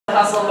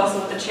hustle and bustle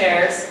with the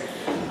chairs.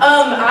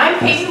 I'm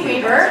Peyton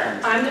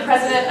Weaver. I'm the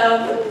president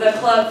of the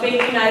club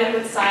Faith United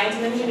with Science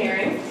and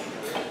Engineering.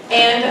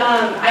 And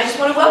I just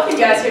want to welcome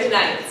you guys here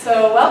tonight.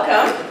 So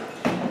welcome.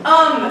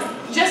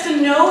 Just a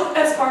note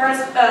as far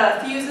as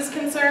Fuse is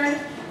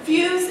concerned.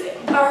 Fuse,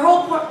 our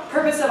whole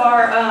purpose of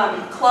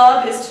our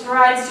club is to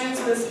provide students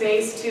with a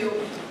space to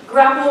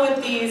grapple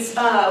with these,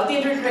 with the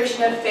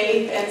integration of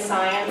faith and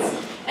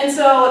science. And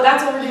so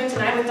that's what we're doing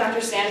tonight with Dr.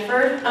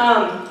 Sanford.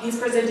 He's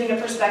presenting a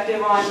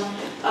perspective on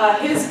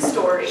his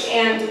story.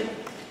 And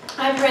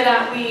I pray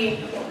that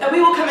we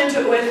will come into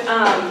it with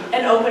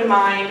an open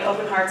mind,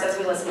 open hearts as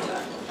we listen to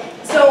him.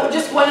 So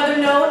just one other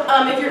note,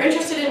 if you're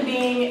interested in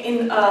being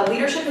in a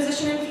leadership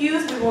position in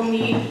Fuse, we will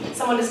need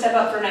someone to step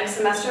up for next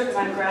semester because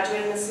I'm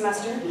graduating this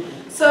semester.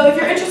 So if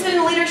you're interested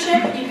in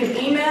leadership, you can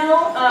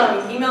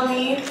email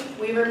me,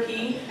 Weaver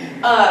P.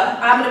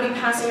 I'm going to be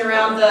passing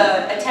around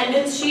the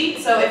attendance sheet,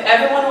 so if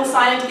everyone will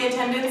sign into the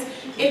attendance.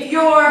 If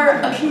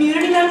you're a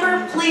community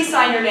member, please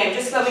sign your name,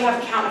 just so that we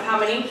have a count of how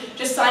many.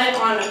 Just sign it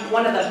on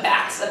one of the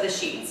backs of the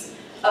sheets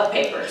of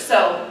paper.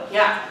 So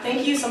yeah,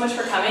 thank you so much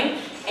for coming.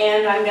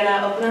 And I'm going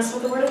to open us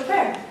with a word of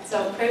prayer.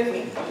 So pray with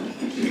me.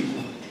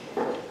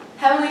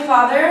 Heavenly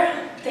Father,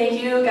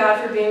 thank you,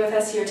 God, for being with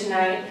us here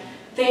tonight.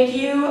 Thank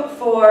you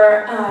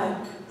for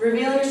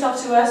revealing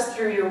yourself to us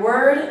through your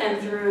word and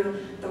through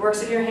the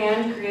works of your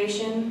hand,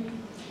 creation.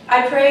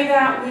 I pray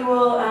that we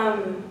will,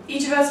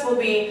 each of us will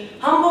be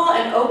humble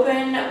and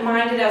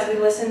open-minded as we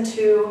listen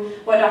to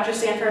what Dr.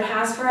 Sanford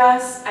has for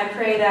us. I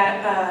pray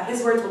that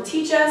his words will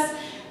teach us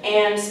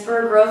and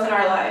spur growth in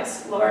our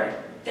lives, Lord.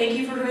 Thank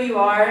you for who you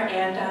are,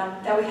 and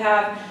that we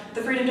have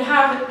the freedom to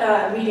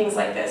have meetings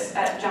like this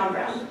at John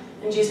Brown.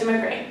 In Jesus' name I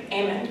pray.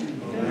 Amen.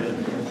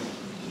 Amen.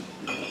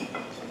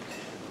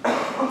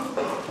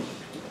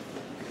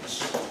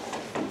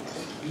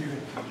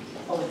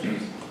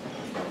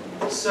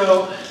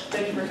 So,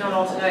 thank you for coming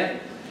all tonight.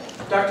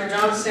 Dr.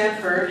 John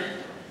Sanford,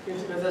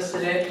 who's with us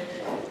today,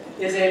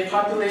 is a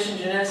population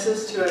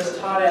geneticist who has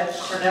taught at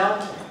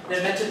Cornell and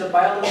invented the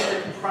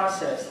biolistic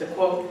process, the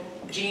quote,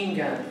 gene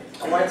gun,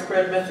 a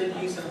widespread method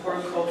used in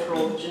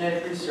horticultural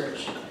genetic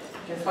research. You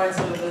can find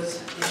some of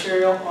this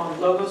material on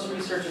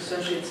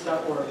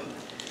logosresearchassociates.org.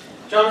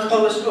 John has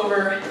published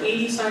over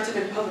 80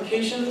 scientific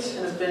publications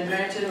and has been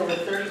granted over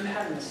 30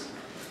 patents.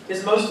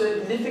 His most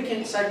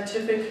significant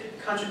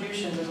scientific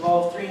contributions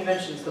involve three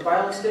inventions: the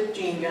biolistic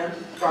gene gun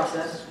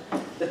process,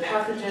 the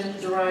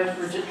pathogen-derived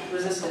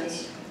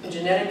resistance, and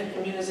genetic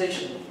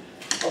immunization.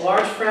 A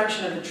large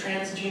fraction of the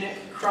transgenic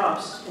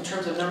crops, in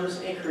terms of numbers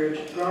and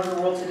acreage, grown in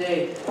the world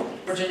today,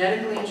 were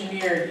genetically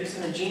engineered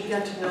using the gene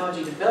gun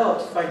technology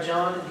developed by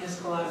John and his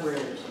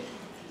collaborators.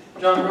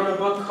 John wrote a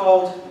book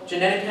called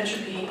Genetic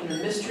Entropy and the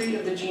Mystery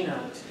of the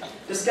Genome,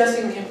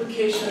 discussing the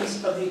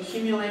implications of the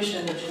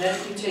accumulation of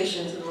genetic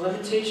mutations and the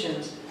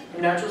limitations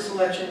of natural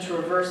selection to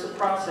reverse the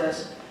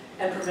process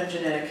and prevent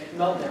genetic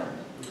meltdown.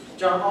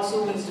 John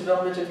also leads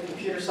development of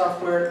computer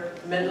software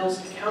Mendel's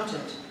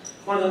Accountant,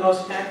 one of the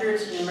most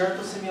accurate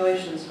numerical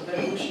simulations of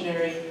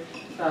evolutionary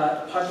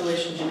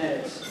population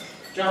genetics.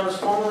 John was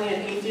formerly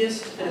an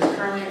atheist and is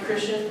currently a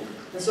Christian,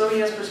 and so he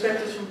has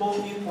perspectives from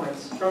both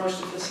viewpoints from which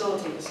to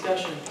facilitate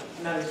discussion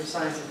in matters of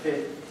science and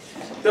faith.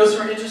 Those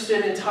who are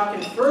interested in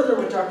talking further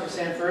with Dr.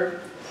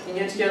 Sanford can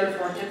get together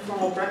for an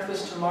informal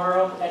breakfast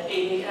tomorrow at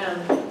 8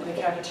 a.m. in the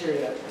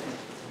cafeteria.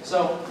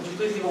 So, would you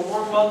please give a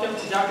warm welcome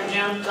to Dr.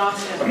 John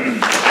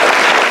Sanford.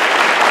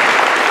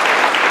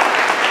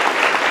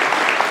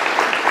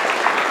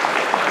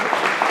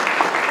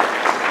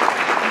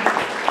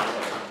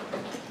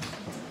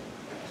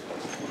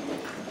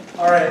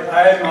 All right,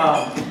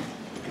 I'm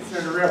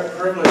considered a real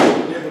privilege to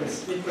be able to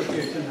speak with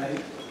you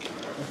tonight.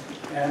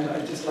 And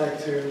I'd just like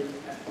to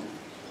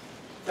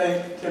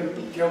thank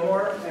Tim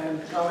Gilmore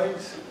and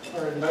colleagues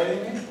for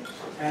inviting me,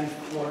 and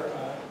for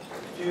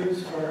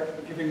Fuse for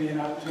giving me an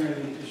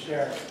opportunity to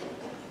share.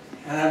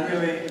 And I'm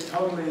really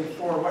totally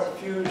for what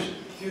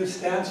Fuse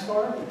stands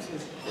for, which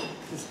is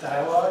this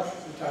dialogue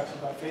that talks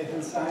about faith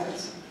and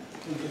science. I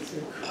think it's an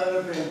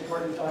incredibly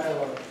important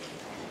dialogue.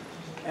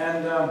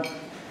 And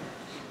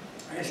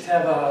I just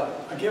have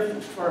a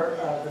gift for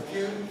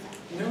the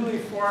newly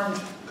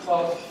formed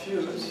club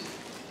Fuse,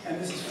 and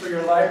this is for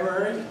your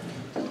library.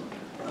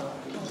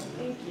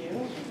 Thank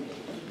you.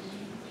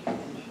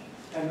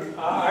 And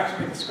I'll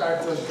actually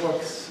describe those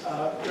books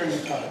during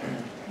the talk.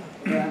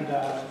 And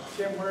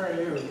Jim, where are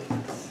you?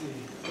 Let's see.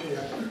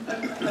 Here.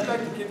 I'd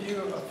like to give you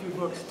a few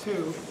books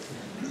too.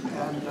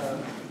 And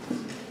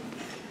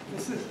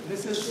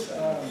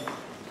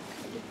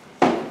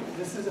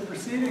this is a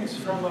proceedings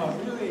from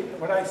really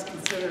what I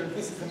consider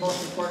this is the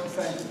most important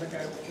scientific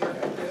work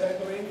I did, I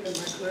believe, in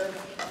my career.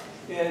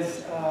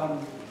 Is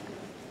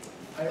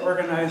I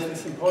organized a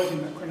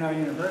symposium at Cornell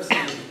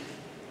University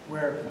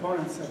where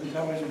proponents of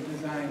intelligent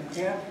design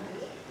and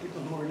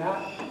people who were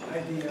not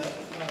idea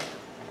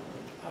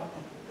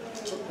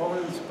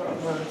proponents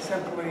but were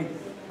simply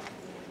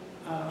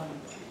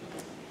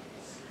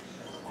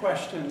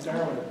questioned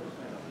Darwin.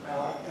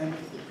 And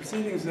the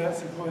proceedings of that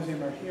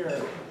symposium are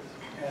here.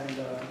 And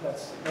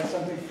that's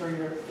something for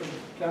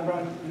John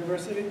Brown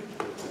University.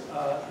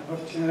 The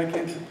book Genetic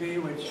Entropy,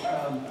 which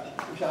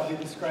I'll be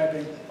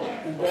describing.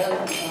 And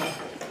then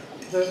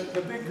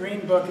the big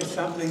green book is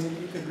something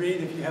you could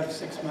read if you have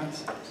 6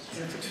 months.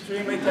 It's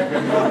extremely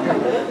technical,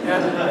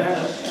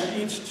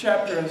 and each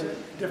chapter is a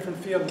different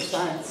field of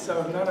science,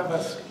 so none of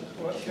us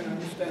can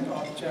understand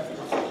all the chapters.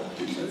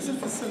 So this is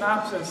the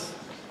synopsis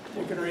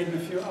you can read in a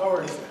few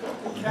hours.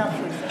 It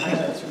captures the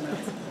highlights from that.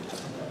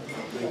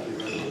 Thank you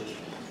very much.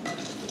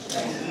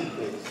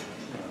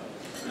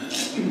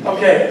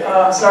 Okay,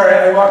 sorry,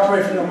 I walked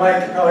away from the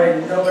mic.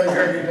 Probably nobody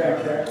heard me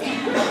back there.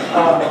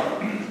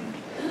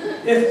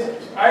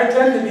 I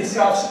tend to be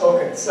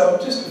soft-spoken, so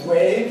just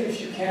wave if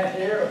you can't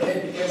hear,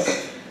 okay,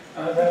 because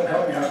that'll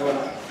help me out a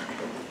lot.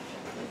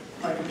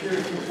 My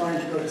computer keeps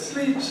wanting to go to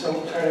sleep, so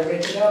we'll try to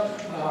wake it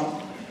up.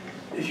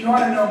 If you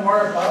want to know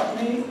more about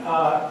me,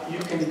 you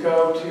can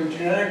go to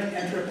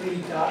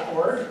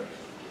geneticentropy.org,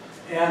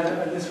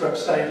 and this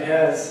website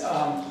has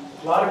a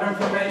lot of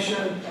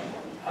information,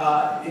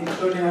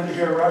 including under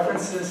here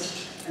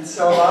references, and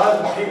so a lot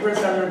of the papers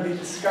I'm going to be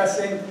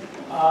discussing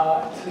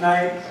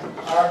tonight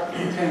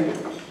you can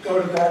go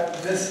to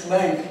this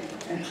link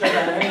and click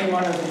on any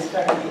one of these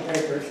technical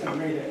papers and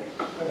read it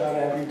without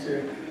having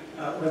to,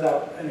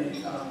 without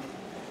any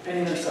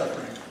pain or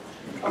suffering.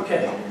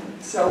 Okay,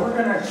 so we're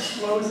going to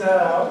close that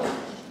out.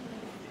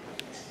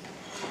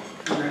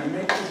 We're going to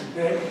make this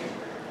big.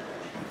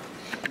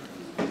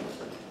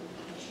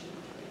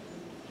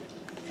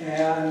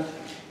 And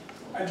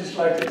I'd just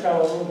like to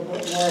tell a little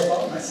bit more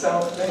about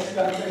myself. Thanks,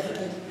 Dante, for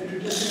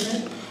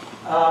introducing me.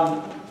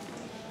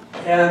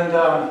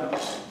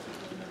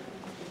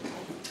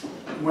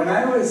 When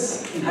I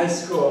was in high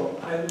school,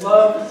 I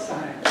loved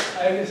science.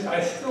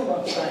 I still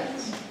love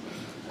science.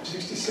 I'm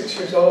 66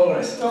 years old and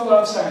I still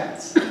love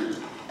science.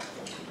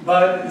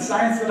 But the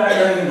science that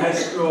I learned in high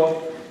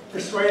school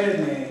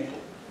persuaded me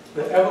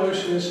that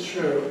evolution is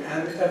true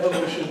and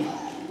evolution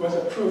was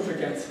a proof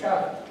against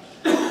God.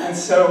 And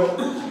so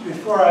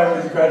before I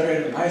was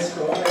graduated from high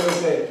school, I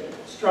was a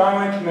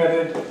strongly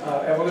committed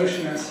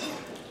evolutionist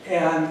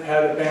and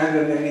had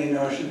abandoned any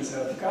notions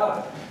of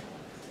God.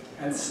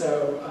 And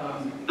so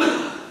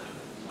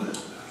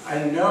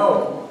I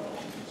know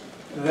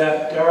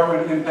that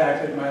Darwin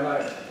impacted my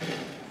life.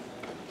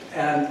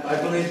 And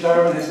I believe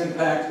Darwin has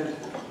impacted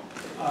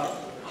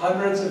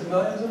hundreds of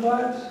millions of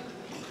lives.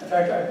 In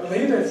fact, I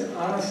believe it's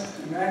honest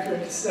and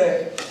accurate to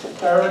say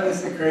Darwin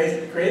is the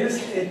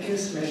greatest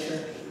atheist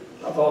maker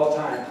of all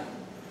time.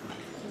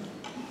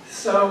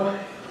 So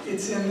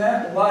it's in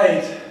that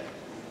light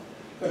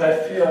that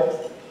I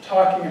feel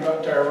talking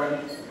about Darwin,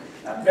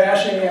 not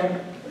bashing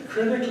him, but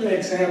critically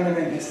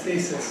examining his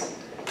thesis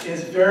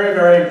is very,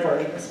 very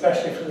important,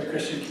 especially for the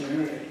Christian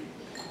community.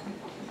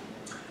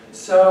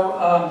 So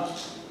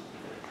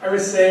I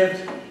was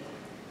saved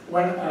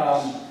when,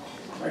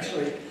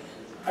 actually,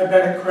 I've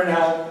been at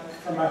Cornell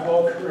for my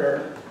whole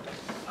career.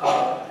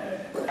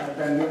 I've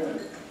been a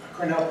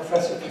Cornell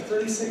professor for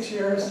 36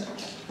 years.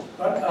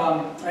 But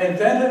I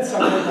invented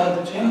something called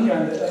the gene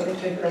gun that let me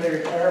take early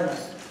retirement.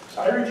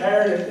 So I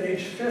retired at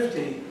age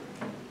 50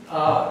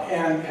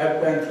 and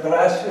have been, for the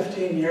last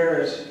 15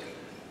 years,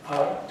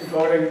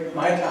 devoting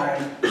my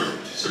time to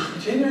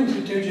continuing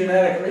to do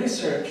genetic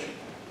research,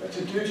 but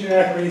to do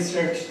genetic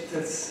research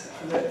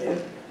that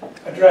it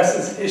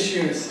addresses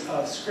issues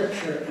of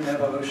scripture and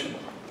evolution.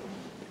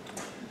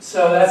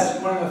 So that's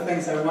one of the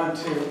things I want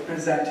to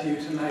present to you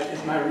tonight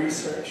is my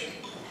research.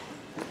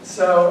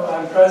 So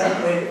I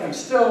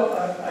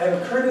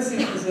have a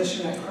courtesy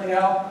position at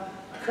Cornell.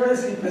 A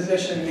courtesy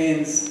position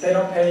means they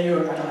don't pay you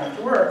and I don't have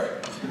to work.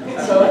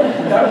 So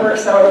that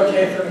works out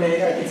okay for me.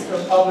 I can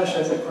still publish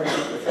as a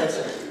Cornell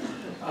professor.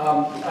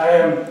 I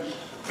am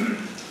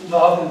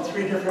involved in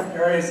 3 different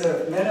areas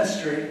of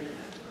ministry.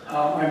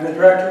 I'm the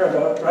director of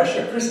a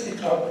Russia Christi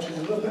Club, which is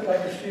a little bit like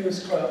a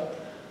Fuse Club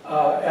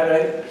at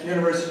a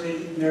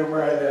university near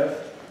where I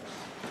live.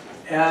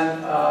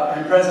 And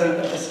I'm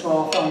president of a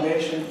small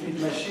foundation, Feed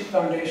My Sheep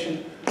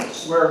Foundation,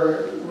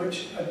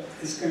 which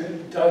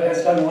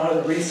has done a lot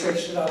of the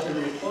research that I've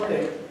been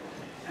reporting.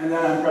 And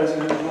then I'm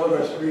president of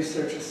Logos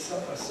Research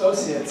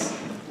Associates,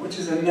 which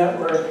is a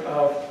network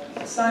of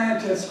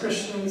scientists,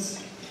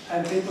 Christians,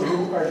 and people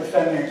who are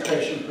defending a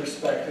creation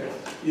perspective,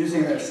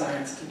 using their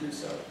science to do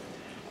so.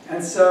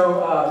 And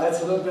so that's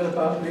a little bit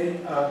about me.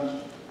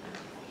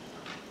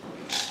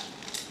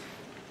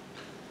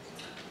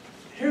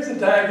 Here's a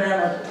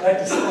diagram I'd like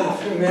to spend a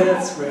few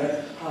minutes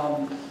with.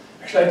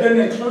 Actually, I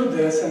didn't include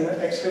this, and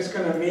actually it's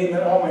going to mean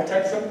that all my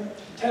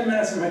 10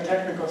 minutes of my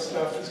technical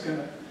stuff is going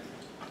to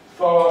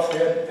fall off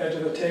the edge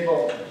of the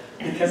table,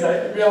 because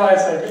I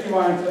realized I really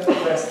wanted to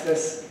address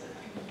this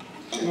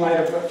in light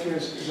of what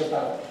Fuse is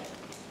about.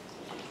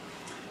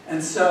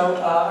 And so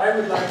I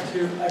would like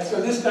to, so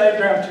this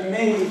diagram to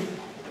me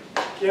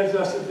gives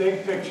us a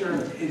big picture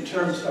in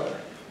terms of,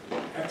 I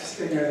have to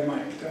stay near the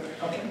mic,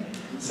 okay.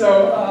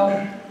 So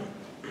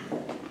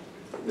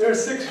there are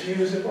 6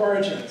 views of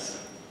origins.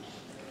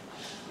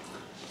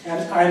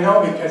 And I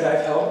know because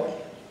I've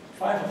held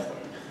 5 of them.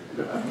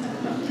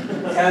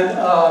 And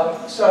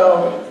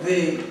so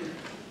the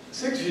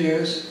 6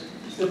 views,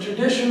 the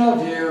traditional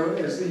view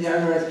is the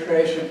young Earth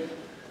creation.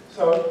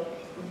 So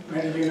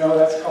many of you know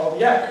that's called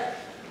yak.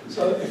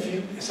 So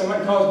if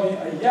someone calls me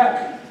a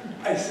yak,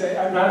 I say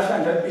I'm not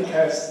offended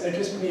because they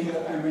just mean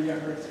that I'm a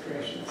young Earth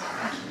creationist.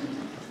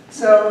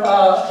 So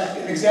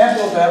an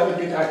example of that would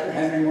be Dr.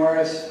 Henry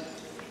Morris.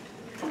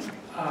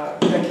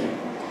 Thank you.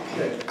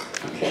 Good.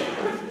 Okay.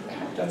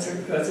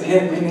 That's a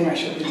hint, meaning I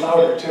should be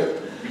louder too.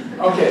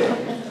 Okay.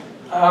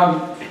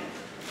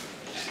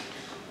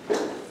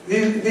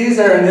 These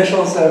are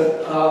initials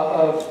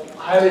of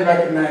highly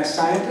recognized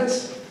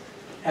scientists,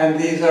 and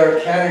these are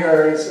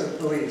categories of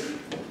belief.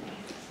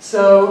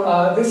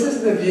 So this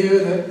is the view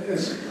that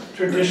has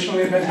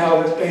traditionally been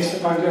held as based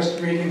upon just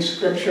reading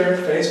scripture at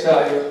face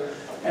value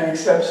and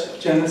accepts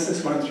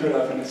Genesis 1 through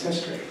 11 as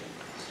history.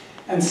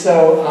 And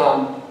so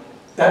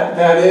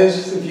that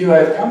is the view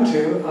I've come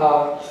to.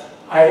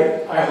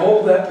 I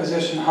hold that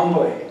position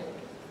humbly.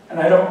 And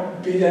I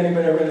don't beat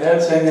anybody over the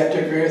head saying they have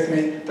to agree with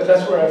me, but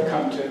that's where I've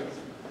come to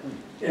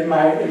in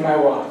my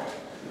walk.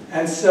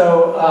 And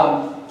so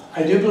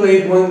I do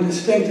believe one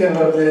distinctive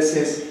of this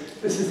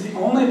is the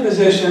only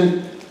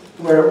position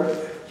where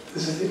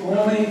this is the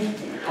only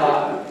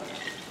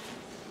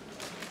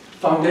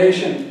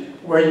foundation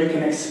where you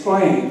can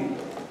explain,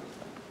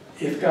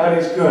 if God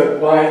is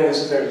good, why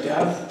is there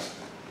death,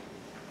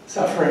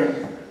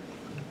 suffering,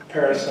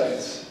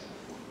 parasites,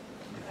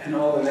 and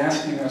all the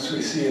nastiness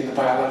we see in the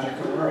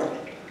biological world.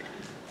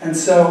 And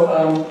so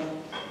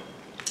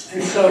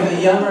the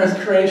young Earth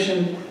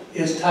creation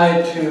is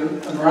tied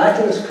to a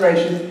miraculous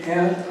creation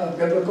and a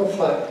biblical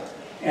flood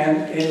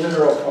and a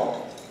literal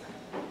fall.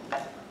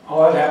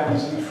 All that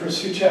happens in the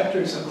first few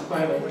chapters of the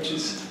Bible, which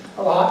is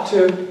a lot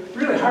to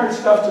really hard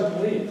stuff to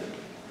believe.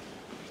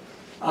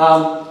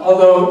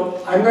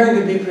 Although I'm going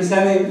to be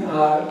presenting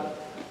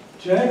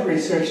genetic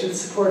research that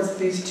supports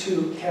these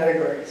 2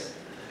 categories.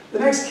 The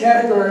next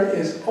category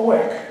is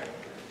OEC.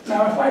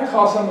 Now, if I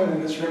call someone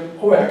in this room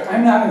OEC,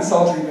 I'm not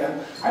insulting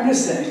them. I'm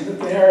just saying that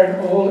they are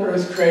an old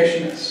Earth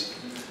creationist.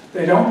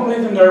 They don't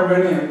believe in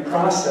Darwinian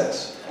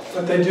process,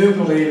 but they do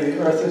believe the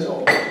Earth is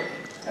old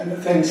and that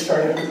things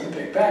started with the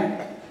Big Bang.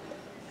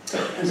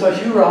 And so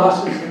Hugh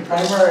Ross is the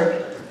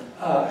primary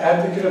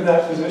advocate of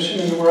that position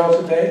in the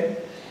world today.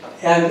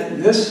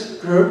 And this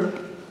group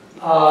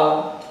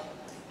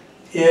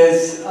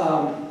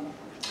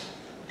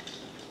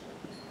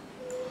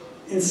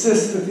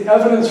insists that the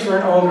evidence for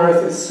an old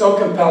Earth is so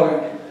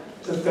compelling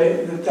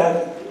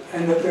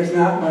that there's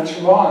not much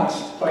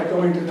lost by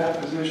going to that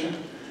position.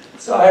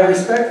 So I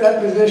respect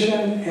that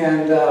position,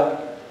 and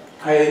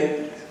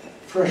I,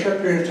 for a short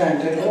period of time,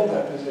 did hold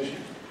that position.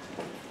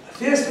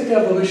 Theistic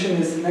evolution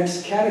is the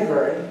next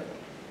category,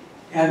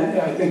 and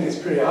I think it's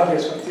pretty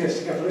obvious what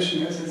theistic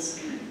evolution is.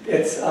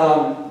 It's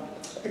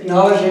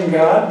acknowledging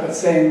God, but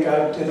saying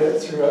God did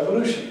it through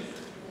evolution.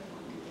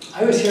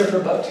 I was here for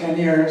about 10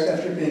 years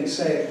after being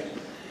saved.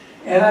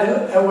 And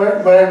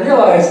what I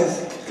realized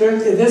is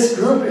this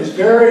group is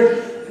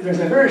there's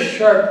a very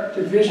sharp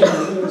division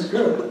within this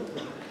group.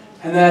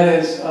 And that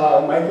is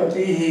Michael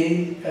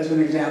Behe, as an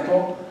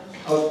example,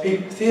 of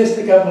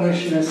theistic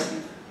evolutionists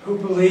who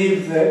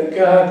believe that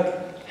God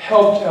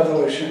helped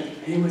evolution.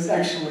 He was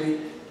actually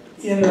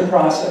in the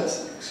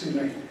process,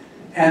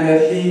 and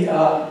that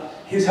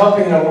he's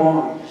helping it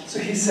along. So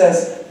he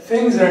says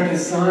things are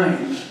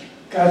designed.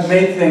 God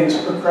made things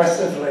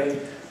progressively,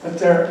 but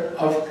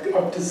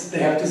they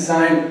have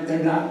designed,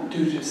 they're not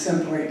due to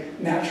simply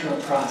natural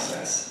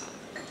process.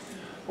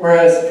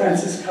 Whereas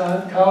Francis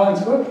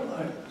Collins,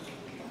 I've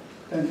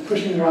been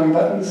pushing the wrong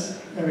buttons,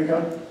 there we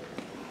go.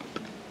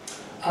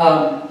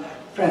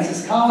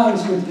 Francis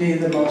Collins would be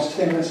the most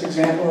famous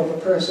example of a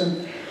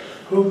person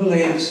who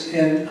believes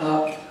in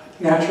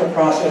natural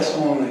process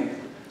only.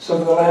 So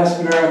the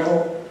last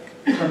miracle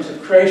in terms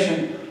of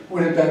creation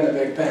would have been the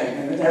Big Bang,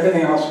 and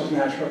everything else was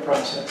natural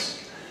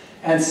process.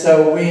 And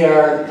so we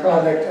are the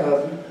product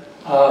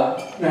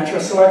of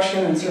natural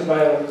selection and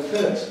survival of the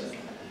fittest.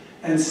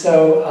 And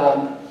so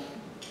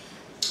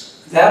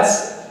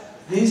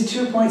these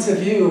 2 points of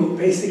view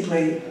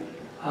basically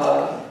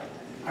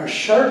are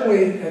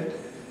sharply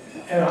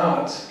at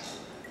odds,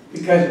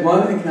 because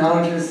one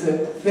acknowledges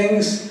that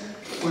things,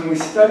 when we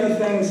study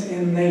things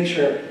in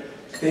nature,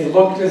 they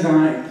look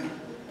designed,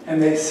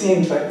 and they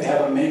seem like they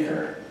have a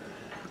maker.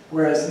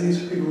 Whereas these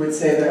people would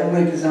say they're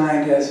only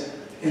designed as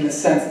in the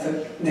sense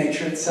that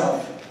nature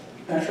itself,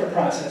 natural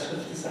process,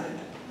 was designed.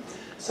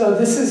 So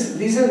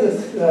these are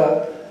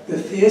the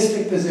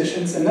theistic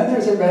positions, and then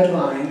there's a red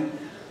line,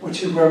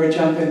 which is where we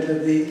jump into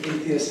the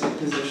atheistic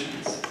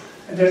positions.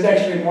 And there's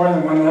actually more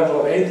than one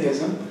level of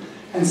atheism.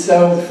 And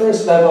so the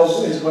first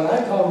level is what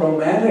I call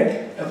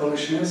romantic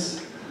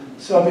evolutionists.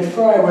 So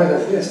before I was a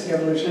theistic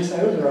evolutionist,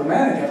 I was a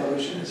romantic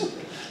evolutionist.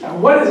 Now,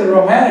 what is a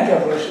romantic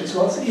evolutionist?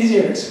 Well, it's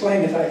easier to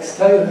explain if I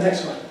tell you the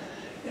next one.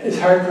 It's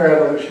hardcore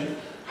evolution.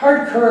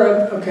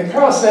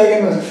 Carl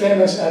Sagan was a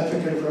famous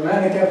advocate of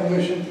romantic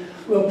evolution.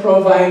 Will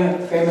Provine,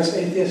 a famous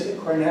atheist at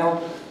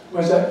Cornell,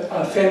 was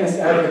a famous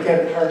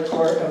advocate of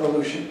hardcore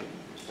evolution.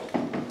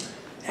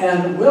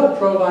 And Will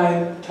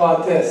Provine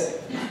taught this.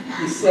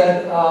 He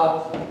said,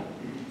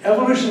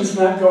 evolution's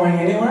not going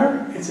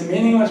anywhere. It's a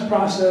meaningless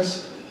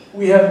process.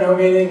 We have no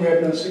meaning, we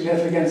have no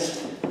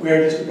significance. We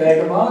are just a bag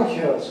of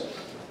molecules.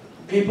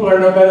 People are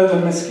no better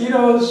than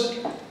mosquitoes.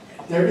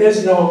 There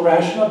is no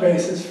rational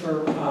basis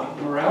for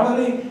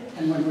morality,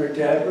 and when we're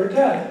dead, we're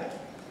dead.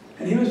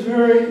 And he was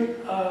very,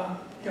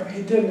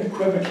 he didn't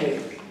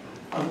equivocate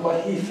on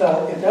what he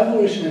felt, if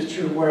evolution is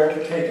true, where it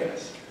would take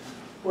us.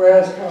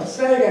 Whereas Carl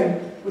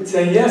Sagan would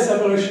say, yes,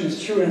 evolution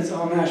is true and it's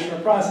all a natural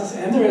process,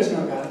 and there is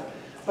no God.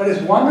 But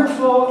it's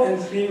wonderful and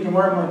it's leading to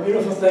more and more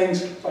beautiful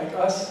things like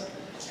us,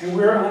 and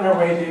we're on our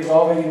way to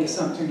evolving into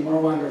something more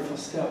wonderful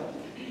still.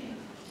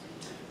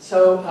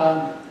 So,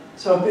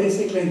 so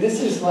basically,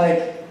 this is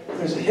like,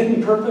 there's a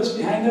hidden purpose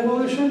behind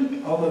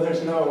evolution, although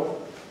there's no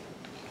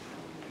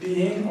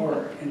being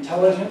or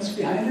intelligence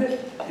behind it,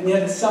 and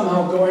yet it's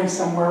somehow going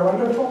somewhere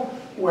wonderful,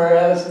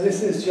 whereas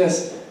this is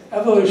just,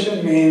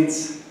 evolution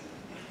means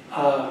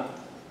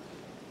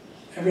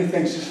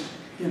everything's just,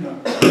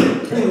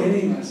 pretty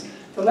meaningless.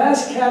 The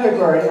last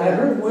category, and I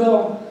heard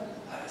Will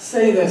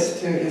say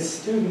this to his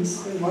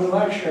students in one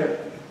lecture,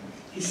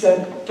 he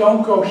said,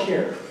 don't go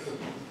here.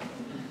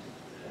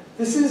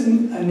 This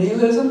isn't a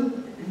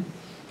nihilism,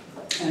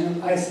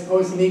 and I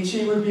suppose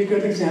Nietzsche would be a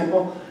good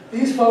example.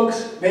 These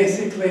folks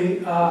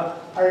basically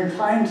are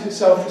inclined to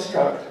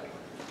self-destruct,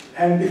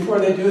 and before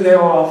they do, they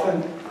will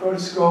often go to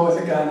school with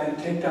a gun and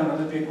take down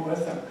other people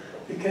with them.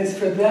 Because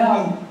for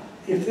them,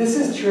 if this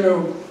is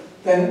true,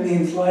 then it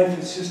means life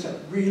is just a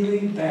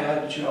really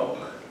bad joke.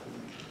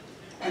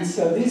 And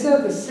so these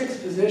are the 6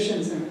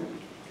 positions, and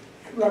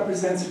it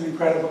represents an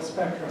incredible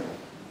spectrum.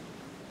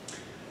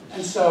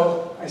 And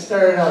so I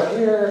started out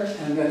here,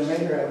 and then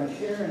later I went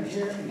here, and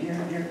here, and here,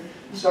 and here.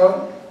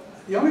 So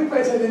the only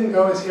place I didn't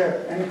go is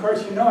here. And of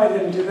course, I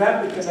didn't do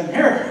that because I'm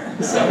here.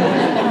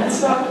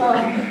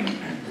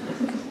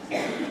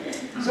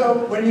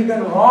 So when you've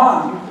been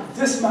wrong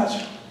this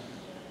much,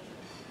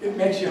 it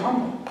makes you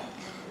humble.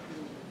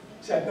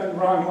 See, I've been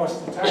wrong most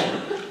of the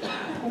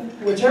time.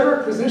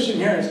 Whichever position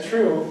here is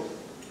true,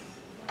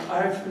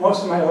 I've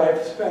most of my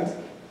life spent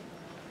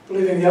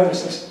believing the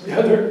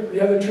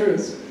other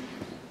truths,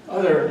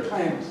 other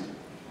claims.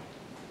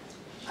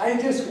 I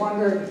just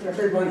wonder if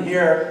everyone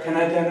here can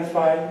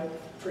identify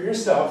for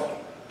yourself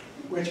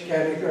which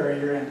category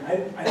you're in.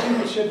 I think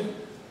it should.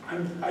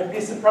 I'd be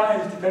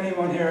surprised if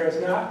anyone here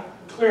is not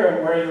clear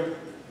on where you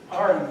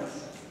are in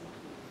this.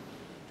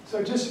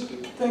 So just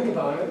think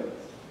about it.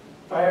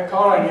 If I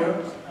call on you,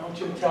 I want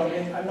you to tell me.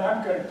 I'm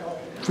not going to call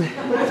you.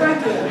 But if I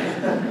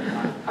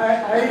did,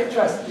 I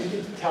trust you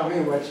to tell me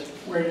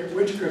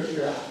which group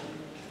you're at.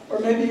 Or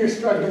maybe you're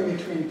struggling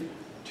between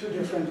 2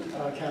 different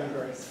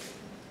categories.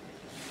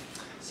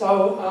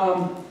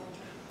 So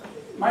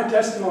my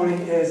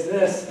testimony is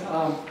this.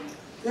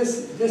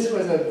 This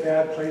was a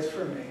bad place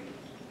for me.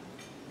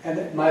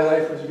 And my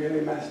life was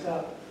really messed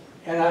up.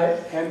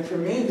 And for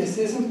me, this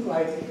isn't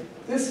like,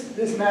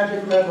 this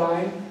magic red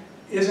line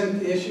isn't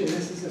the issue.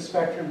 This is the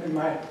spectrum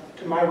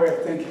to my way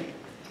of thinking.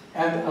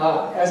 And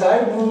as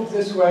I moved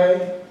this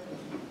way,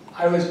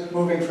 I was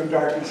moving from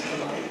darkness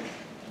to light.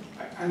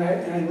 And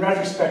in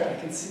retrospect, I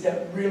can see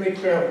that really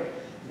clearly.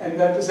 And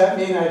does that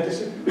mean I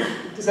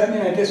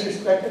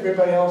disrespect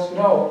everybody else?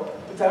 No,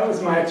 but that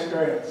was my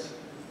experience.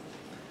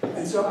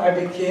 And so I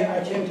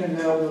came to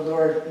know the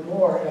Lord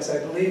more as I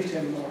believed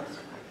Him more.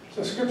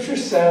 So Scripture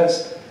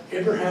says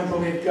Abraham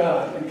believed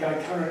God, and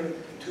God counted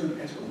it to him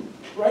as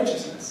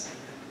righteousness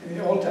in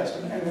the Old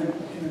Testament. And then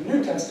in the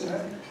New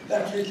Testament,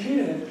 that's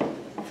repeated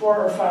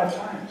 4 or 5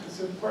 times. It's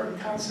an important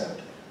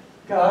concept.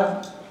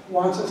 God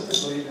wants us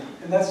to believe Him.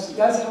 And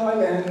that's how I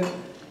landed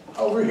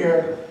over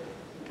here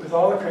with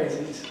all the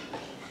crazies.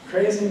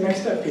 Crazy,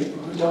 mixed up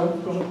people who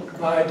don't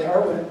buy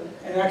Darwin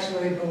and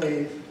actually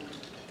believe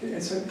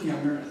it's a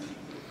young Earth.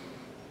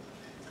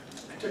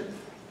 I took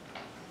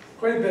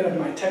quite a bit of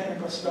my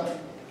technical stuff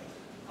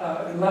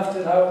and left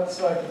it out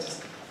so I could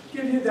just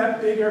give you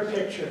that bigger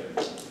picture.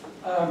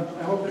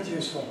 I hope it's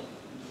useful.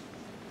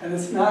 And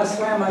it's not a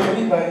slam on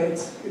anybody,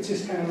 it's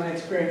just kind of my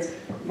experience.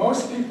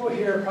 Most people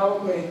here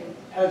probably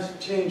have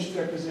changed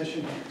their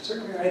position here.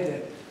 Certainly I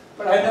did.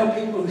 But I know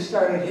people who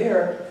started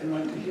here and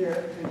went to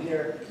here and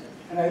here.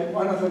 And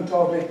one of them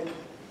told me,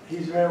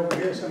 he's right over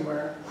here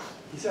somewhere.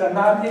 He said, I'm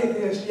not an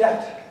atheist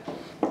yet.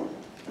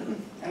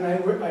 And I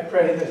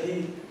pray that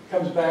he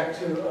comes back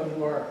to a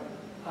more,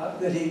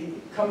 that he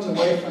comes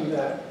away from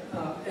that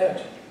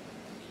edge.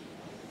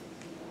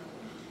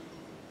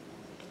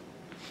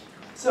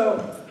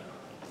 So,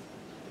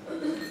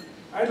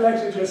 I'd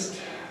like to just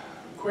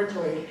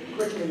quickly,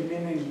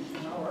 meaning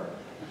an hour,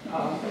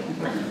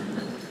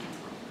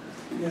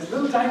 in as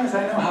little time as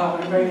I know how,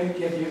 I'm going to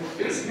give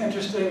you some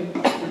interesting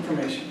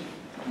information.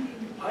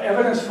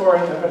 Evidence for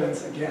and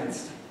evidence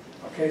against.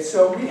 Okay,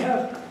 so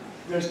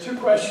there's 2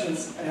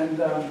 questions, and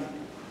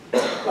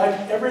like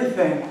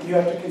everything, you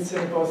have to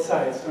consider both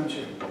sides, don't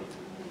you?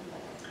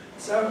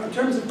 So in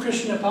terms of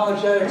Christian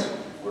apologetics,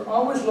 we're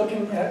always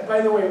looking at,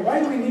 by the way, why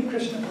do we need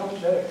Christian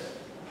apologetics?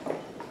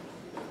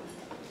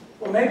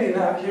 Well, maybe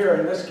not here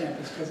in this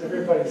campus, because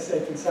everybody's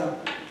safe and sound.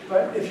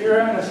 But if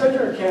you're on a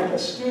secular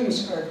campus,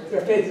 students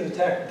their faith is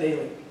attacked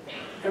daily.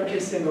 Every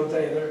single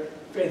day, their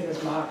faith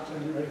is mocked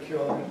and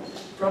ridiculed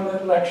from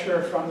the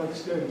lecturer, from the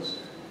students.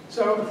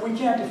 So if we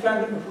can't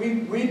defend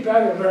it, we'd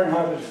better learn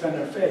how to defend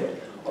our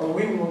faith, or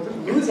we will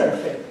lose our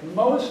faith.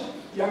 Most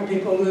young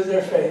people lose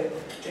their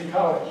faith in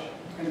college,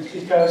 and it's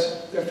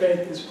because their faith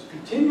is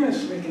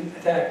continuously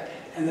attacked,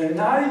 and they're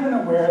not even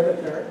aware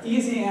that there are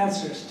easy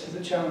answers to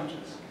the challenges.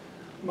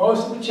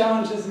 Most of the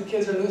challenges the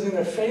kids are losing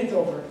their faith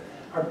over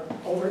are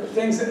over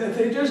things that if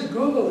they just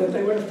Googled it,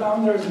 they would have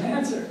found there was an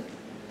answer.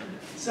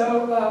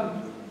 So,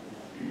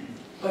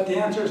 but the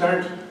answers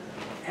aren't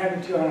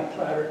handed to you on a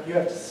platter. You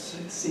have to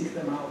seek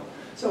them out.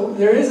 So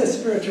there is a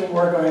spiritual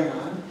war going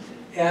on,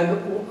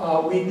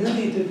 and we do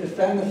need to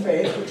defend the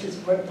faith, which is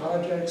what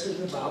apologetics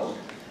is about.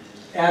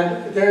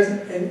 And there's,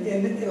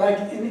 like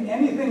in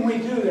anything we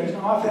do, there's an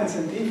offense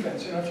and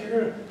defense. You know, if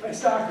you're going to play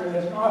soccer,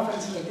 there's an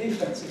offense and a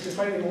defense. If you're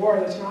fighting a war,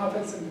 there's an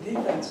offense and a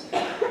defense.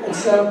 And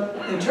so,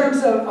 in terms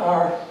of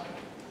our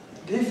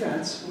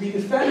defense, we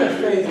defend our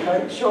faith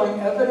by showing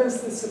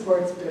evidence that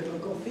supports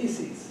biblical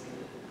theses.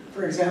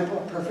 For example,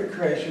 a perfect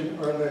creation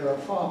or a literal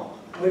fall.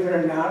 Believe it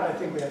or not, I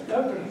think we have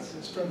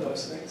evidences for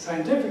those things,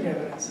 scientific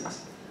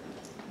evidences.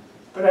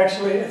 But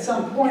actually, at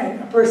some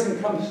point, a person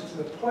comes to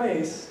the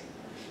place.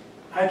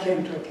 I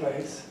came to a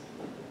place,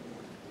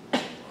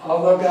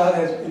 although God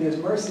has, in His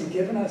mercy,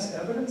 given us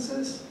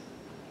evidences,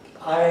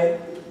 I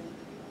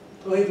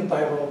believe the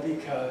Bible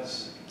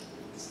because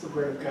it's the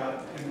Word of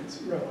God and it's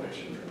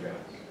revelation from God.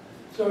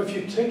 So if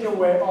you take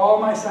away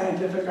all my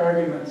scientific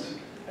arguments,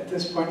 at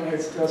this point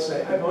I'd still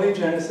say, I believe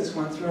Genesis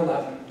 1 through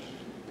 11,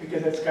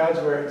 because it's God's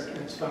Word and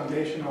it's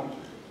foundational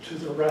to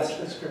the rest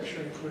of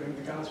Scripture, including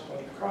the gospel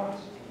of the cross.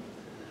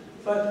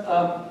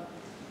 But,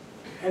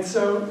 and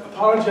so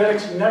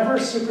apologetics never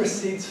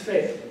supersedes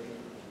faith.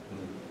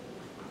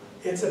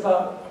 It's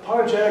about,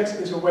 apologetics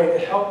is a way to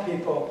help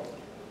people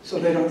so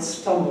they don't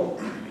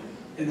stumble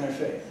in their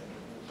faith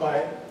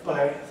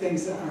by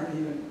things that aren't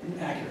even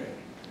accurate.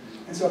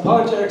 And so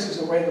apologetics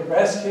is a way to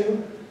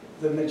rescue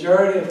the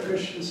majority of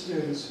Christian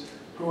students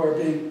who are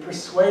being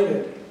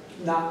persuaded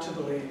not to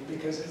believe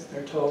because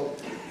they're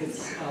told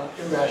it's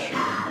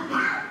irrational.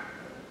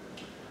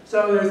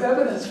 So there's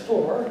evidence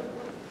for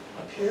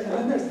up here, and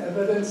then there's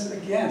evidence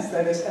against.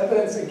 That is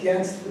evidence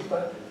against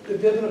the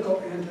biblical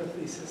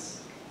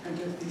antithesis.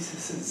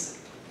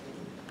 Antitheses.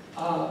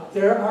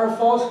 There are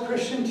false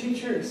Christian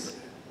teachers,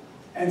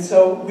 and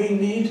so we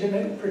need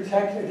to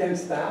protect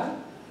against that.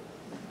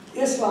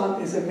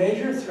 Islam is a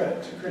major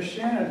threat to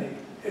Christianity.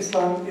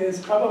 Islam is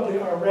probably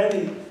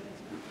already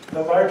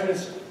the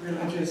largest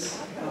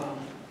religious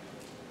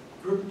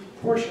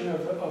portion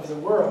of the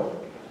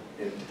world,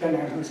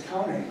 depending on who's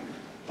counting.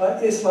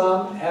 But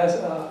Islam has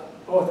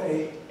both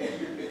a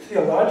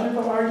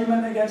theological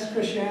argument against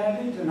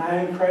Christianity,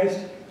 denying Christ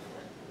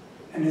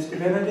and His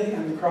divinity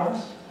and the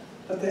cross,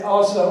 but they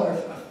also are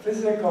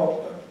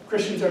physical.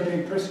 Christians are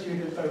being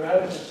persecuted by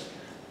radical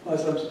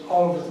Muslims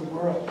all over the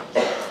world.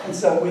 And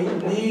so we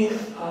need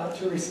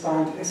to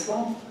respond to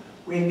Islam.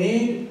 We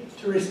need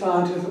to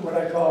respond to what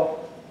I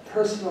call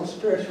personal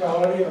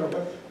spirituality, or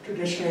what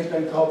traditionally has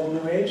been called the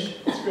New Age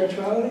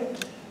spirituality.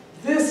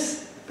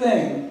 This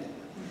thing,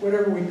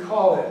 whatever we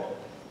call it,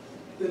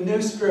 the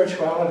new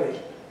spirituality,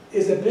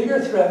 is a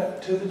bigger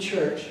threat to the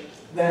church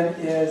than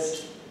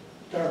is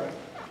Darwin.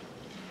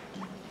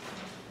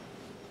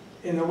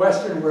 In the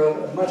Western world,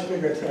 a much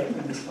bigger threat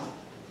than Islam.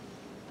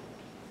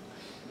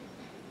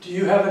 Do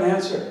you have an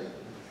answer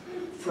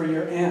for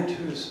your aunt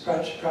who's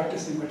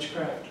practicing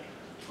witchcraft,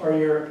 or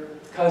your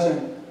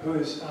cousin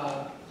who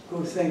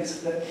thinks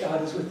that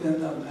God is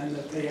within them and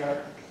that they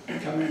are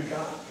becoming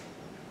God?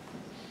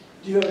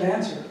 Do you have an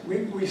answer?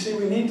 We see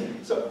we need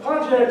to. So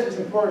apologetics is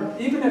important.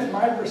 Even if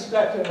my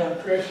perspective on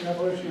creation and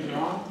evolution is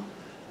wrong,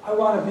 I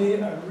want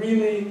to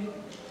really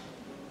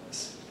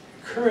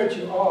encourage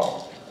you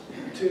all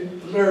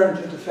to learn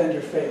to defend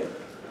your faith.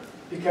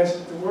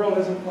 Because the world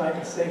isn't like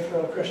a safe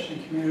little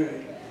Christian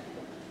community.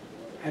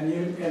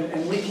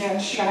 And we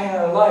can't shine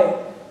our light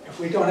if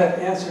we don't have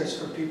answers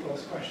for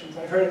people's questions.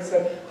 I've heard it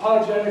said,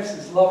 apologetics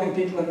is loving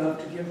people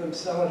enough to give them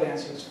solid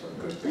answers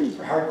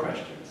for hard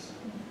questions.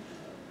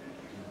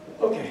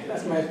 Okay,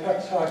 that's my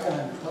pep talk on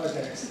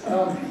apologetics.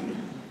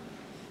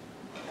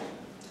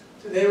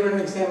 Today we're going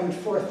to examine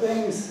 4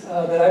 things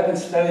that I've been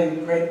studying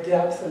in great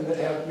depth and that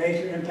have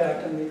major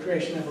impact on the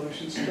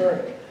creation-evolution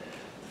story.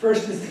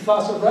 First is the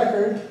fossil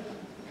record.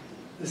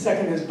 The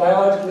second is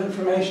biological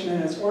information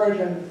and its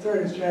origin. The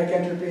third is genetic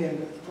entropy, and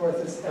the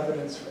fourth is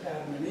evidence for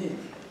Adam and Eve.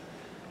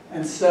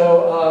 And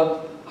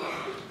so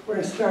we're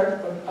going to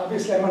start,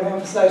 obviously I'm going to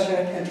emphasize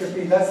genetic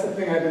entropy. That's the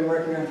thing I've been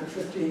working on for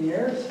 15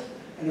 years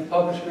and have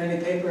published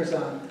many papers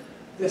on.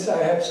 This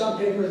I have some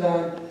papers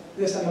on.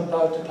 This I'm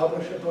about to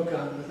publish a book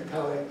on with a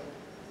colleague.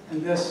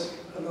 And this,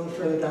 a little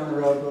further down the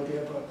road, will be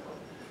a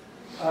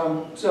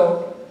book.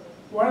 So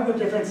one of the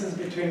differences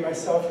between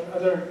myself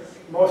and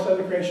most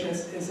other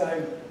creationists is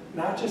I'm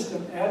not just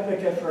an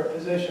advocate for a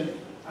position,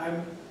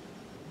 I'm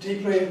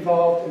deeply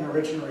involved in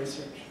original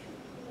research,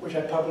 which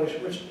I publish,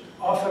 which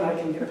often I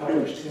can get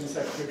published in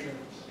secular journals.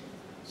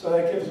 So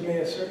that gives me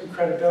a certain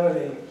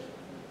credibility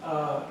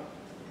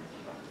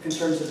in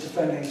terms of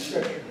defending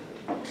scripture.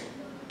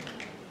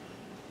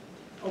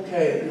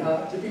 Okay,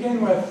 to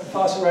begin with,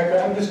 fossil record,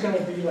 I'm just going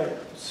to be like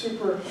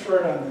super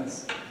short on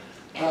this.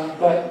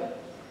 But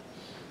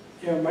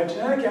you know, my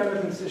genetic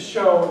evidence is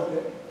show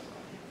that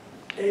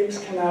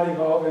apes cannot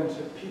evolve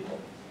into people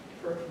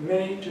for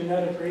many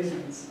genetic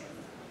reasons.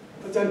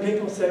 But then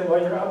people say, well,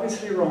 you're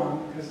obviously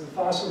wrong because the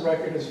fossil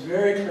record is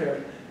very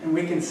clear and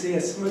we can see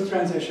a smooth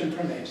transition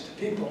from apes to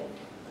people.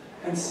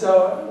 And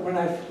so when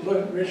I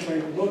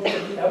originally looked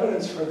at the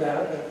evidence for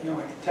that, at, you know,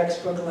 like a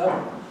textbook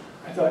level,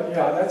 I thought,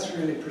 yeah, that's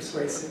really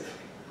persuasive.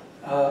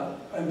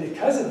 And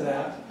because of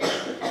that,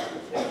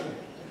 thank you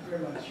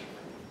very much.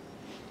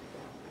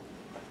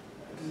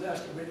 A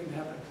disaster waiting to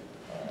happen.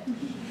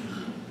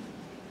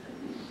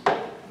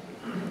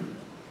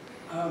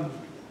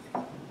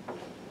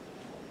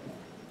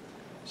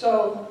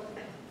 So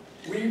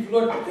we've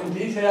looked in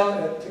detail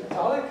at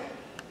tiktaalik.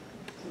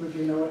 Some of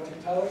you know what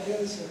tiktaalik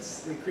is.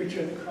 It's the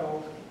creature that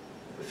crawled,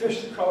 the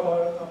fish that crawled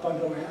up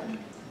onto land.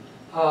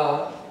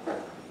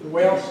 The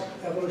whale's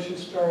evolution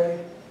story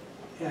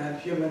and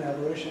human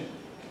evolution.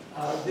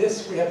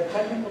 This we have a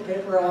technical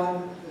paper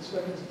on. This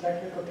one is a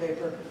technical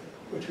paper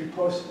which we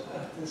post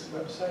at this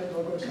website,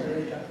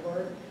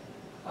 logosRA.org.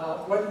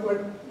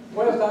 What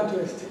boils down to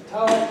is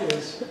tiktaalik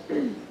is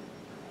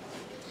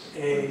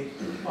a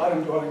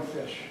bottom-dwelling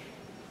fish,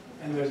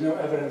 and there's no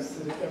evidence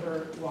that it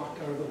ever walked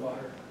out of the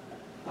water.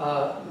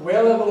 The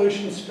whale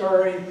evolution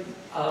story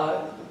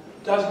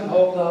doesn't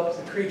hold up.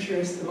 The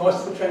creatures,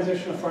 most of the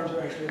transitional forms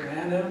are actually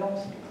land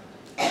animals,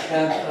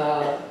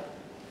 and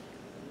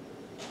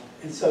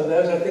so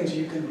those are things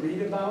you can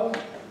read about.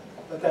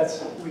 But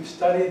we've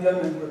studied them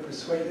and we're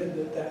persuaded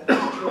that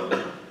that's true.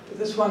 But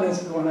this one is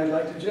the one I'd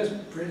like to just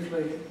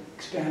briefly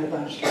expand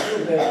upon just a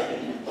little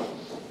bit.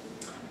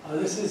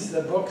 This is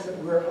the book that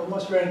we're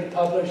almost ready to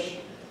publish.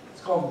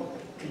 It's called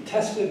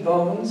Contested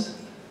Bones.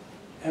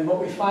 And what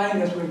we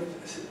find is we've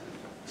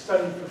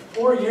studied for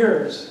 4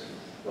 years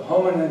the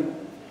hominin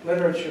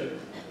literature.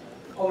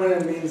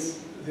 Hominin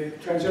means the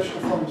transitional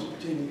forms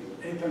between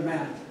ape and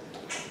man.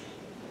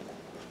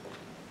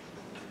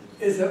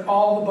 Is that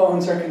all the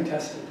bones are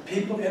contested.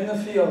 People in the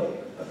field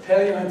of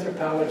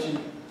paleoanthropology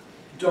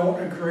don't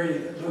agree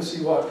that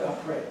Lucy walked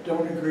upright,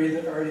 don't agree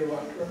that Artie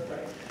walked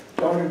upright,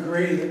 don't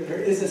agree that there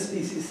is a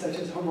species such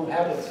as Homo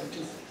habilis, which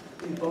is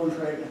the bone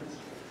fragments.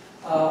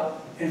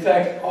 In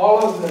fact,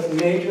 all of the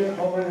major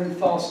hominin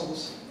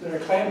fossils that are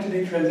claimed to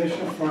be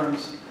transitional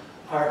forms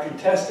are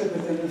contested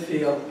within the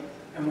field,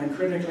 and when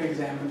critically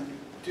examined,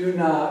 do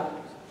not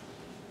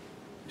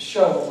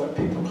show what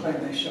people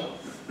claim they show.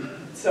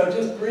 So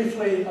just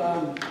briefly,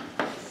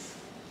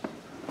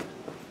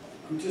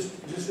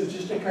 this is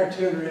just a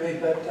cartoon really,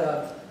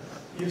 but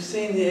you've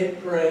seen the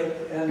ape parade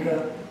and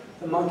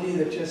the monkey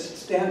that just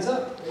stands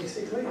up,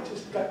 basically. It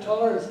just got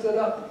taller and stood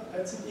up.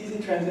 That's an easy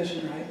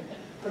transition, right?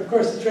 But of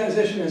course the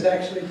transition is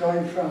actually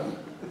going from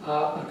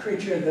a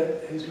creature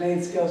whose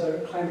main skills are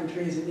climbing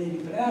trees and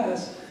eating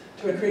bananas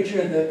to a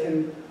creature that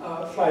can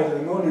fly to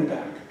the moon and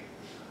back,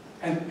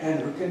 and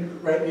who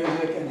can write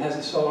music and has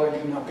a soul and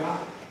can know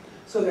God.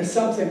 So there's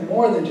something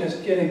more than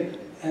just getting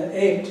an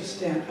ape to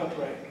stand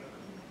upright.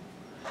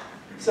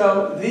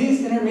 So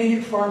these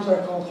intermediate forms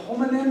are called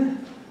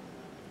hominin,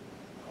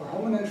 or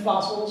hominin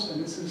fossils,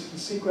 and this is the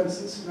sequence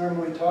that's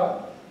normally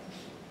taught.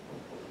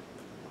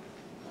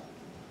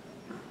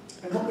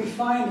 And what we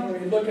find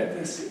when we look at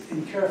this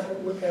in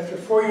after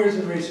 4 years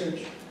of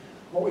research,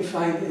 what we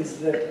find is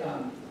that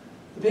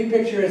the big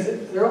picture is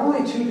that there are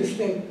only 2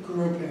 distinct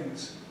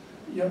groupings.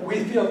 You know,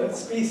 we feel that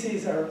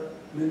species are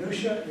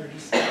minutiae, you're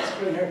just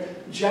splitting here.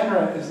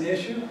 Genera is the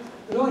issue.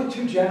 There's only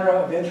 2 genera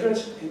of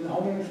interest in the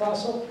hominin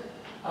fossil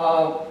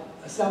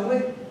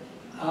assembly.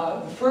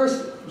 The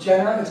first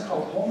genera is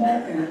called Homo,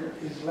 and it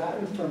is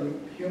Latin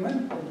from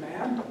human, or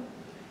man.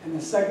 And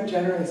the second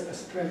genera is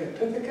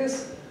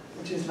Australopithecus,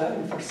 which is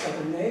Latin for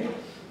southern ape.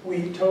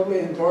 We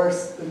totally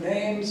endorse the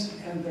names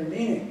and their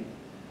meaning.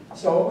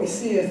 So what we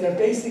see is they're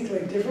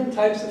basically different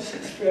types of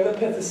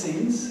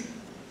Australopithecines,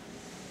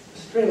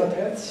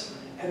 Australopiths,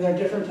 and there are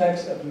different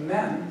types of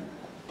men,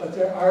 but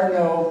there are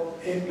no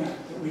ape men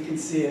that we can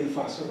see in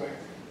fossil record.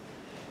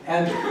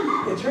 And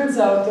it turns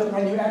out that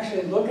when you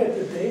actually look at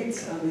the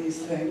dates on these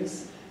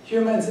things,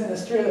 humans and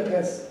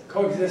Australopiths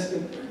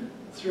coexisted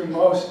through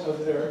most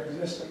of their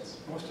existence,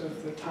 most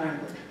of the time,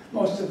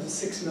 most of the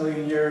 6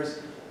 million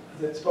years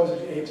that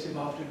supposedly apes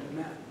evolved into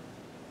men.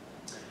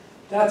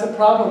 That's a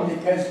problem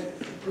because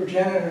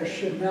progenitors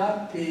should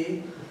not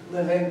be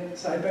living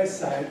side by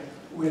side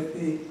with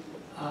the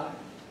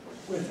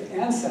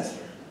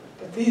ancestor.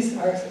 But these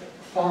are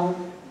found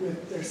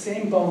with their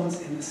same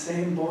bones in the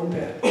same bone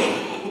bed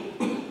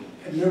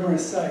at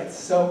numerous sites.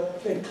 So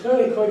they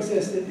clearly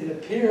coexisted. It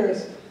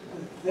appears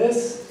that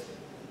this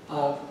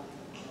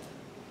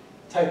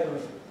type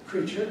of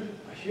creature,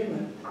 a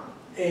human,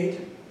 ate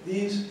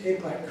these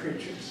ape-like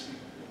creatures.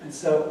 And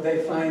so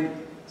they find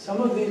some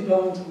of these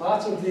bones,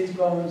 lots of these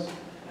bones,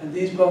 and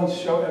these bones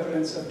show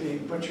evidence of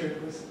being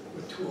butchered with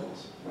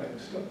tools, like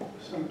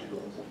stone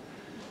tools.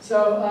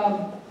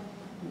 So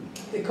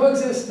they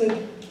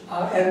coexisted,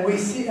 and we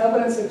see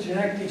evidence of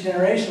genetic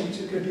degeneration,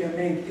 which could be a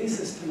main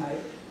thesis tonight.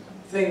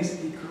 Things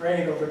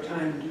degrade over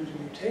time due to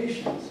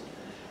mutations.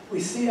 We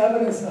see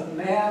evidence of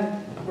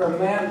man, where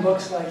man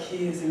looks like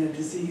he is in a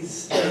diseased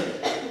state.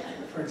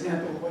 For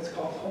example, what's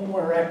called Homo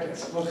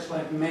erectus looks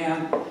like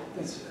man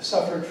that's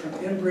suffered from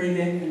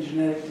inbreeding and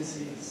genetic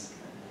disease.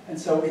 And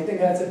so we think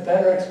that's a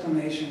better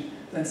explanation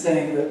than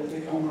saying that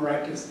the Homo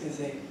erectus is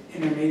an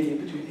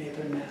intermediate between ape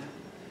and man.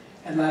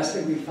 And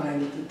lastly, we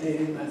find that the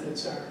dating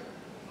methods are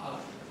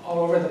all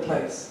over the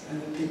place,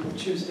 and that people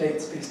choose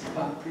dates based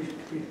upon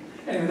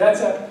Anyway, that's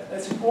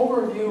an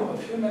overview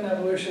of human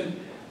evolution,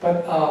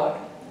 but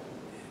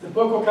the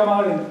book will come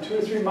out in 2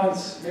 or 3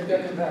 months. Maybe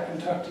I'll come back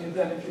and talk to you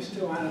then if you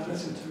still want to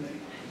listen to me.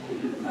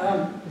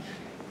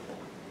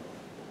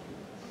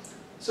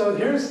 So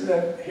here's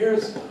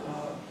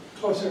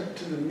closer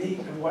to the meat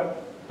of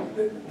what,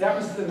 that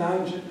was the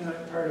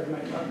non-genetic part of my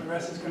talk. The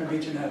rest is going to be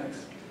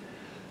genetics.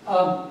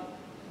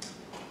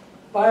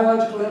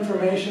 Biological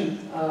information.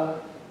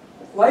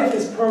 Life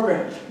is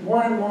programmed.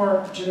 More and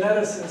more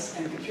geneticists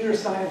and computer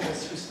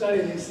scientists who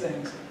study these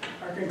things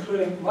are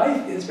concluding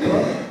life is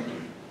programmed.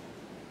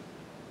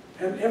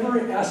 And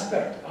every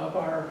aspect of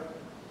our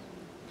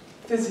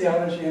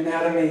physiology,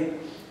 anatomy,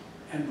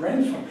 and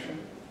brain function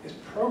is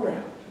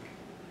programmed.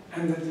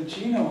 And that the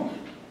genome,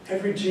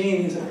 every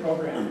gene is a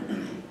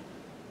program.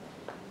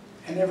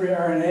 And every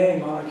RNA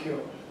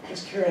molecule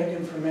is carrying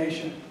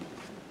information.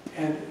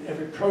 And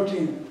every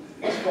protein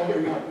is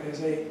folding up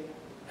as an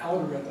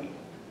algorithm.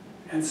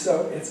 And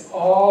so it's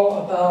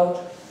all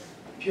about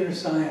computer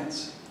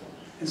science.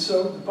 And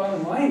so the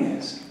bottom line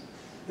is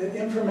that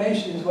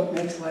information is what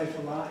makes life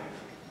alive.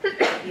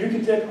 You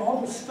can take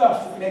all the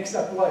stuff that makes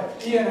up life,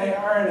 DNA,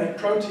 RNA,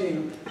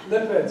 protein,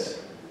 lipids,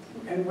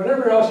 and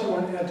whatever else you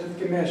want to add to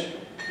the gamish.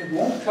 It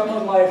won't come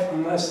to life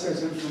unless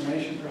there's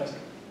information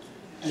present.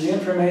 And the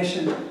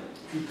information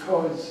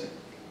encodes,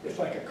 it's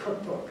like a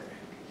cookbook.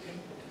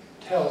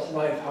 It tells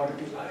life how to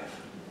be life.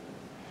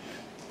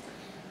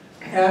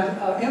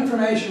 And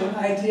information and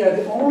IT are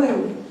the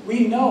only,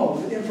 we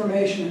know that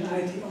information and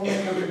IT only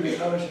come from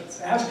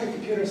intelligence. Ask a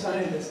computer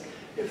scientist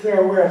if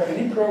they're aware of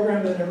any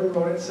program that ever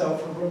wrote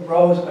itself or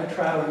arose by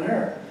trial and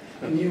error.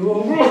 And you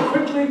will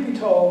quickly be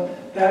told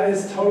that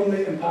is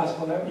totally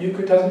impossible. That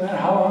doesn't matter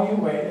how long you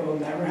wait, it will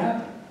never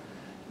happen.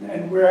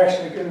 And we're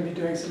actually going to be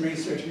doing some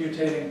research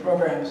mutating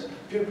programs,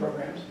 computer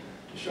programs,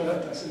 to show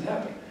that doesn't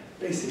happen.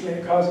 Basically,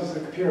 it causes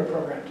the computer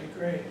program to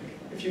degrade.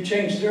 If you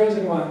change zeros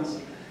and ones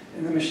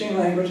in the machine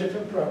language of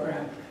a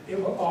program, it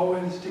will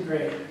always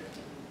degrade.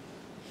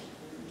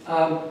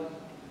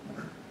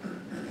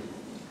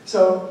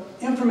 So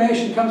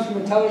information comes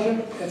from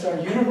intelligence. It's our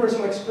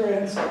universal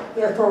experience.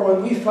 Therefore,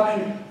 when we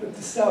find that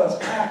the cell is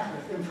packed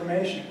with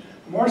information,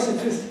 more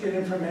sophisticated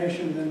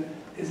information than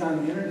is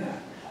on the internet,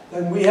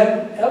 then we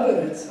have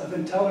evidence of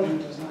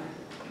intelligent design,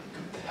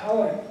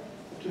 compelling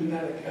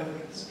genetic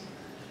evidence.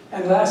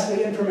 And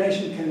lastly,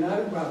 information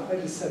cannot, well, I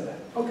just said that.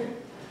 Okay,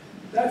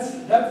 that's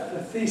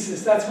the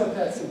thesis. That's what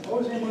that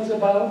symposium was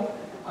about.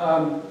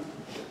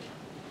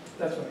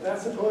 That's what that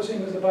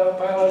symposium was about,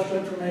 biological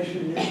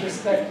information, new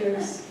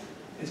perspectives.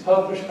 It's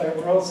published by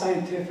World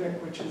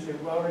Scientific, which is a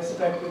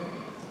well-respected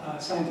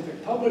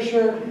scientific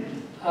publisher.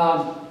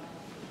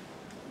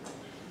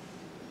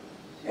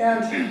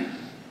 And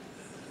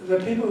the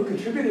people who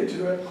contributed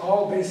to it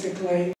all basically